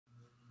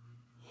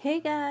Hey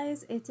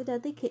guys, it's a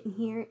Deadly Kitten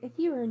here. If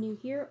you are new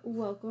here,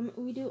 welcome.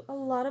 We do a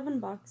lot of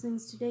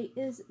unboxings. Today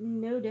is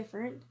no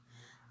different.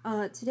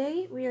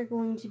 Today we are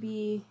going to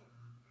be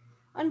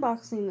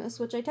unboxing this,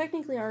 which I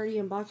technically already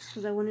unboxed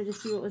because I wanted to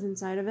see what was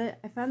inside of it.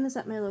 I found this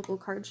at my local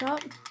card shop,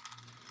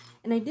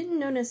 and I didn't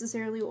know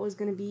necessarily what was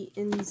going to be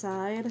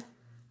inside.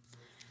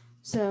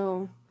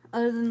 So,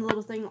 other than the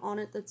little thing on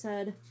it that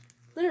said,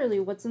 literally,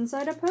 what's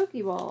inside a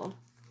Pokeball?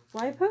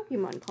 Why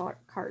Pokemon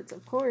cards,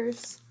 of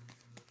course.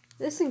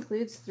 This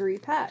includes 3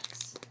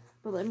 packs,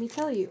 but let me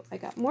tell you, I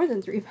got more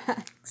than 3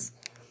 packs.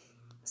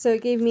 So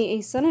it gave me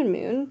a Sun and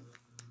Moon,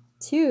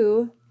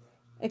 2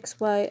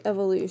 XY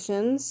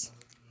Evolutions,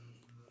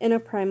 and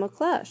a Primal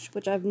Clash,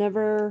 which I've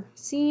never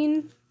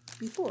seen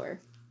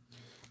before.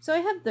 So I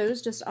have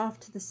those just off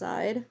to the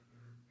side,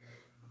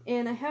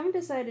 and I haven't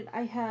decided.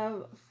 I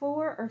have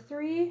 4 or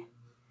 3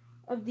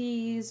 of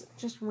these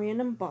just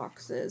random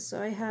boxes. So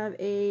I have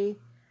a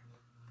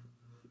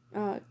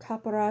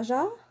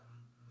Caparaja,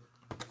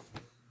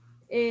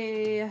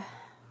 a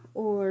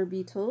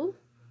orbeetle,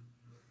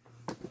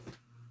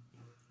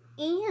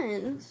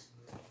 and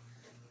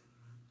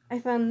I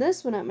found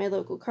this one at my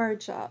local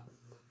card shop.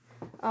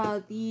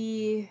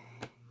 The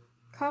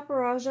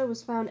Caparaja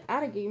was found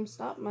at a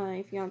GameStop.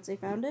 My fiance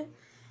found it.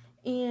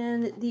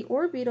 And the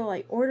orbeetle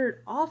I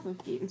ordered off of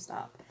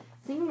GameStop.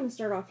 I think I'm going to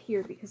start off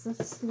here because this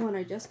is the one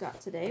I just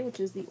got today, which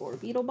is the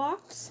orbeetle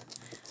box.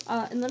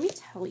 And let me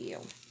tell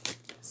you.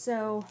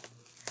 So,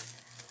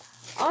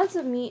 odds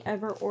of me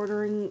ever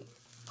ordering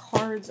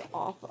cards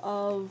off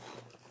of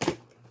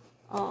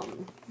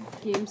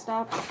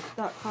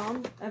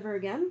GameStop.com ever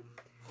again,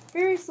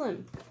 very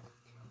slim,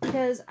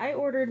 because I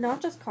ordered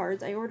not just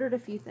cards, I ordered a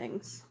few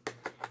things,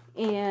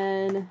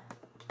 and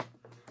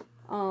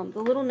the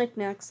little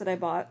knickknacks that I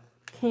bought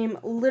came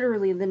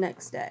literally the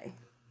next day.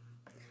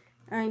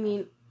 I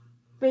mean,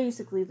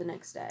 basically the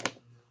next day.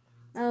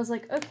 And I was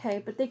like, okay,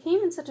 but they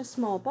came in such a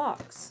small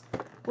box.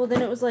 Well,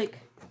 then it was like,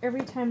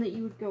 every time that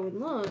you would go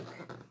and look,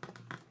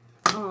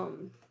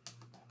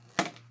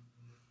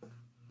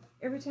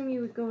 every time you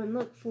would go and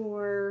look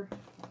for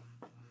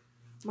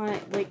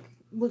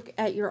look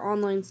at your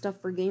online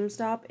stuff for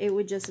GameStop, it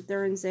would just sit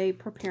there and say,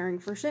 preparing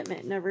for shipment.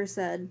 It never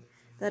said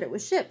that it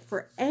was shipped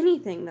for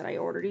anything that I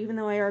ordered, even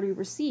though I already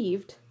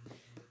received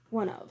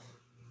one of.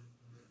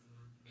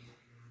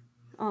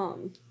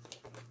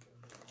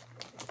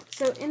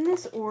 So in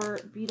this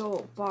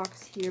orbeetle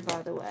box here,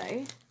 by the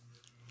way,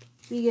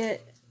 we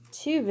get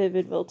 2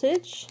 Vivid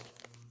Voltage,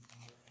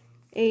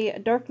 a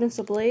Darkness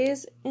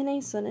Ablaze, and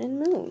a Sun and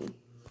Moon.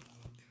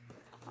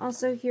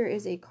 Also, here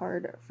is a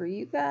card for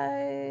you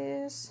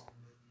guys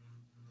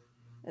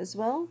as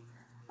well.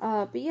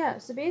 But yeah,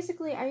 so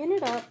basically I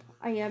ended up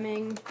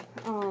IMing,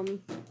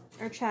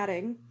 or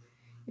chatting,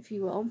 if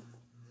you will,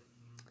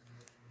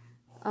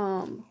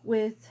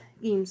 with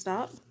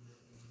GameStop.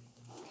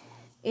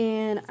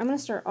 And I'm going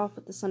to start off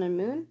with the Sun and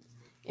Moon.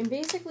 And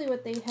basically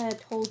what they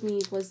had told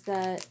me was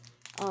that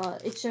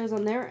it shows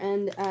on their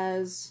end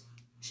as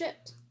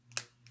shipped.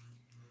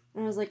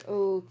 And I was like,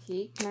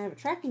 okay, can I have a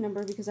tracking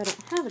number? Because I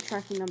don't have a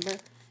tracking number.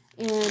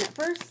 And at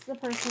first, the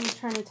person was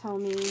trying to tell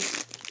me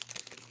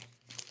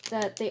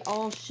that they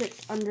all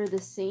shipped under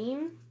the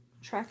same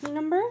tracking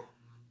number.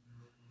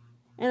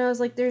 And I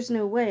was like, there's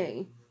no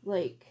way.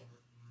 Like,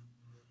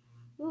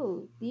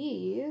 ooh,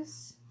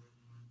 these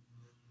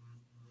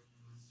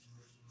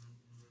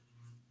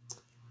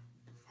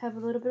have a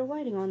little bit of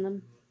whiting on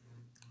them.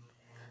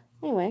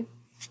 Anyway.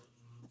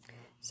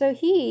 So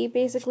he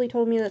basically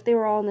told me that they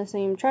were all in the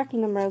same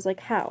tracking number. I was like,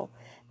 how?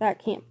 That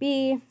can't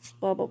be,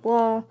 blah, blah,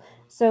 blah.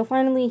 So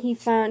finally he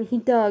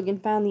dug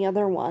and found the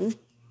other one.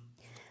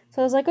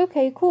 So I was like,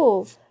 okay,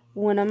 cool.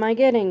 When am I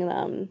getting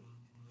them?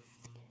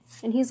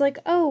 And he's like,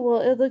 oh,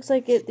 well, it looks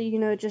like it,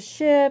 just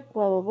shipped,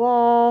 blah,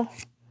 blah,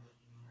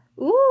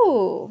 blah.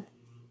 Ooh.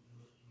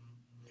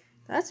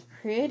 That's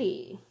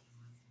pretty.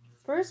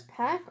 First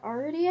pack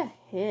already a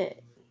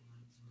hit.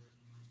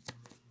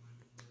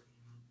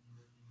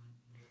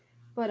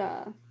 But,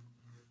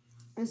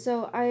 and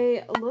so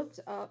I looked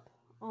up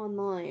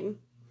online,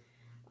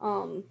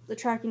 the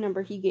tracking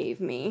number he gave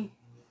me.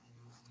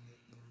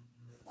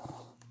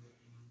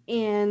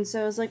 And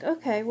so I was like,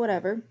 okay,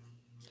 whatever.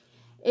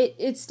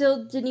 It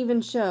still didn't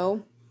even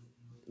show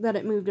that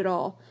it moved at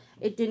all.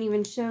 It didn't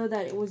even show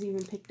that it was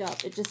even picked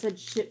up. It just said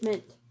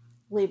shipment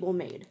label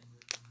made.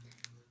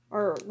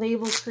 Or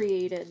label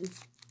created.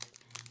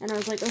 And I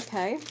was like,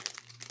 okay.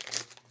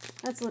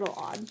 That's a little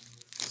odd.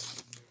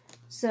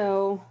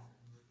 So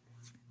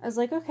I was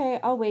like, okay,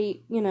 I'll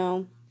wait,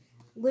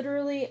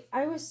 Literally,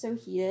 I was so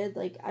heated.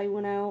 Like, I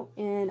went out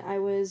and I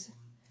was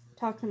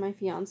talking to my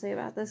fiance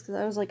about this because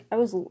I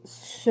was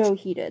so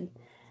heated.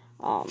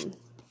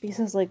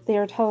 Because, they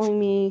are telling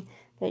me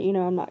that,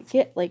 I'm not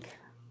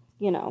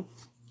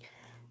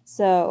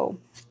So,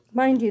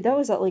 mind you, that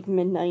was at,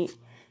 midnight.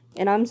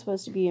 And I'm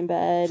supposed to be in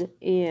bed.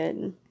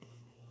 And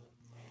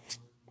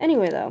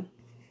anyway, though.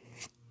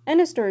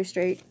 End of story,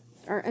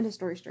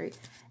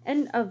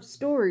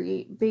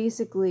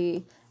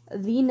 basically,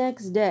 the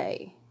next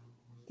day,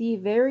 the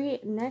very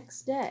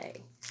next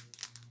day,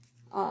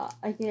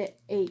 I get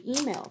a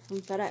email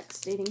from FedEx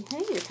stating,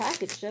 hey, your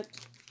package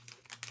shipped.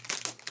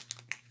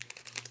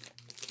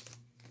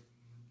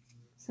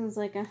 So I was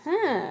like,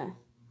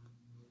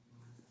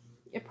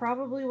 it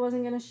probably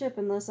wasn't going to ship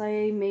unless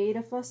I made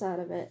a fuss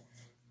out of it,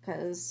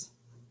 because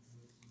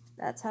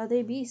that's how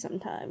they be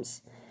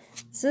sometimes.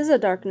 This is a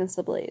Darkness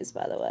Ablaze,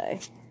 by the way.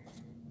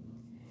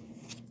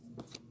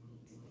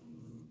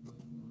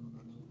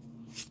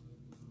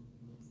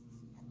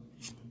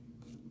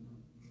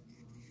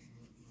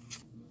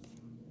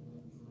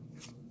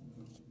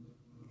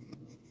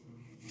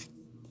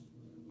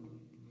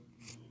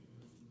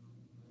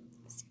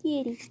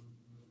 Skitty.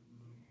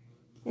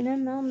 And a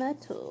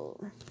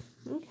Melmetal.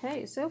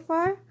 Okay, so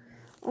far,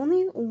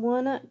 only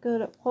one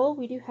good pull.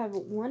 We do have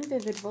one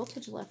Vivid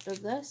Voltage left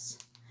of this.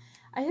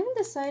 I haven't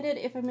decided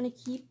if I'm going to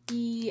keep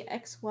the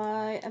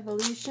XY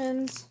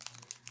Evolutions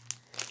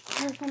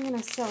or if I'm going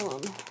to sell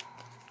them.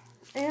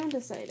 I haven't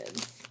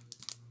decided.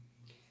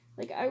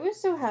 Like, I was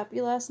so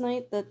happy last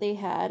night that they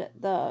had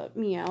the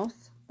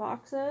Meowth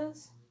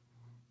boxes.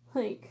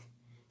 Like,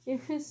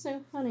 it was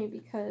so funny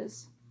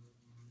because,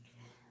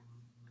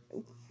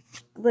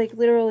 like,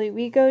 literally,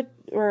 we go,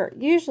 or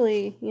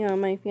usually, you know,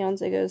 my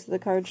fiance goes to the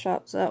card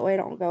shop so that way I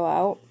don't go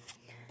out.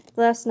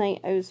 Last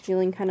night, I was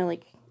feeling kind of,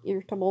 like,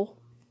 irritable.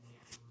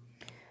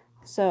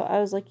 So, I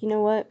was like, you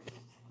know what?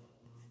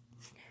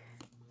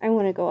 I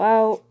want to go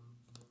out.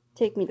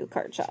 Take me to the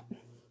card shop.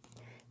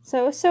 So,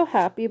 I was so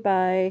happy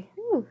by,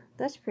 ooh,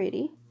 that's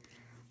pretty,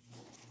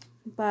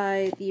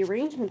 by the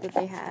arrangement that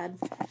they had,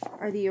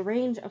 or the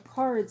arrange of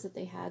cards that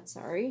they had,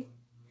 sorry.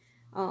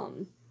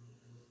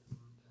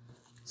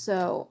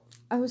 So,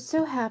 I was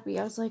so happy.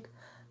 I was like,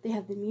 they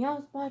have the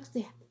Meowth box,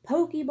 they have the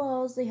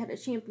Pokeballs, they had a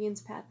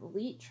Champions Path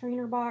Elite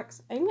Trainer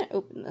box. I'm going to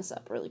open this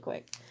up really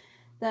quick.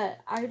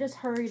 That I just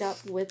hurried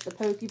up with the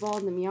Pokeball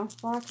and the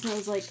Meowth box, and I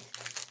was like,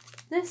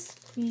 this,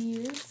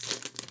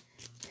 please.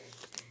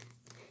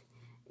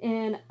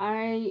 And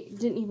I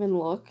didn't even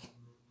look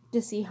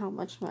to see how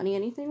much money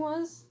anything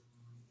was.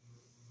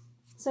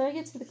 So I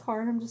get to the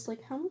card, I'm just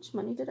like, how much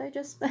money did I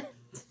just spend?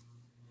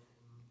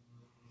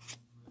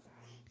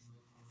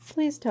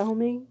 Please tell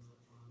me.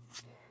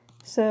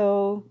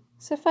 So,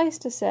 suffice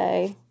to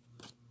say,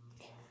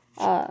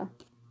 I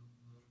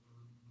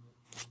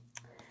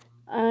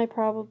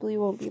probably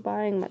won't be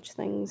buying much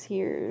things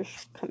here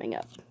coming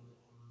up.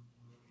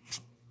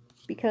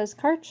 Because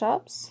card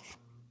shops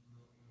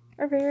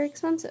are very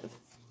expensive.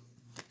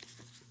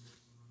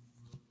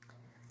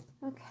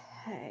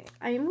 Okay,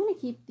 I am going to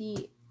keep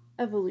the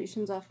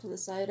Evolutions off to the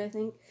side, I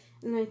think.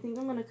 And I think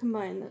I'm going to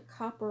combine the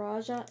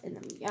Copperajah and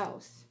the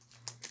Meowth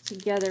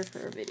together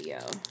for a video.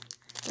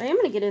 But I am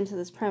going to get into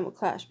this Primal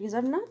Clash because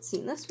I've not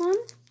seen this one.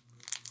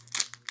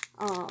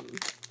 At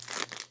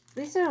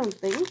least I don't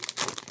think.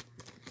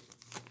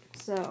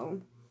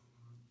 So,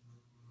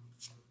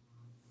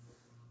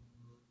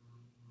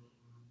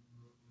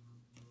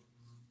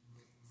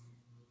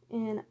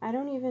 and I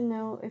don't even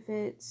know if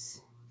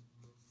it's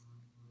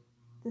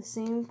the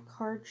same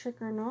card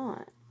trick or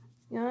not.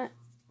 You know what?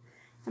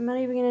 I'm not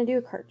even going to do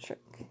a card trick.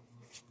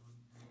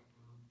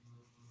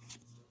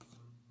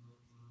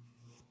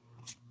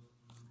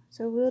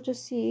 So we'll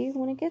just see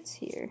when it gets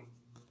here.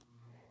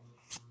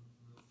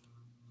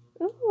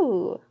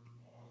 Ooh,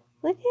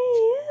 look at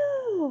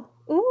you.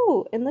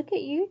 Ooh, and look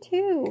at you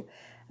too.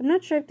 I'm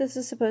not sure if this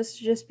is supposed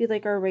to just be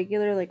like our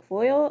regular like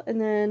foil, and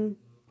then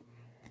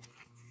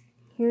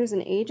here's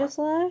an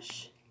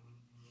Aegislash.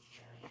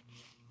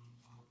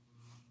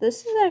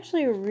 This is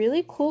actually a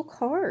really cool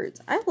card.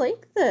 I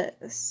like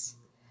this.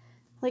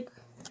 Like,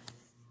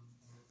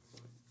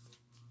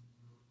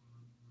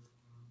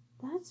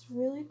 that's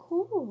really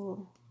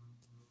cool.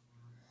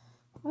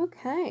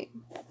 Okay.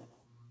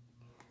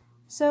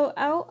 So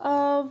out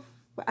of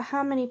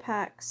how many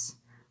packs?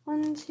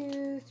 1,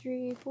 2,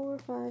 3, 4,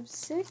 5,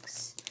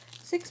 6.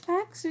 6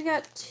 packs. We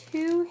got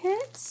 2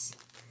 hits.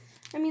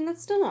 I mean,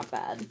 that's still not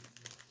bad.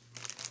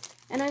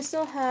 And I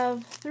still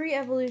have 3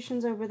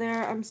 evolutions over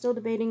there. I'm still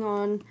debating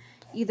on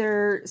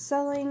either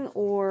selling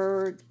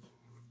or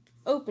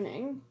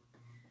opening.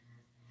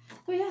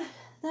 But yeah,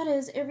 that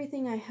is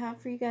everything I have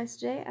for you guys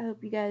today. I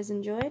hope you guys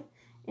enjoyed.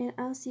 And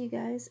I'll see you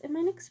guys in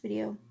my next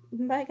video.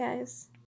 Bye, guys.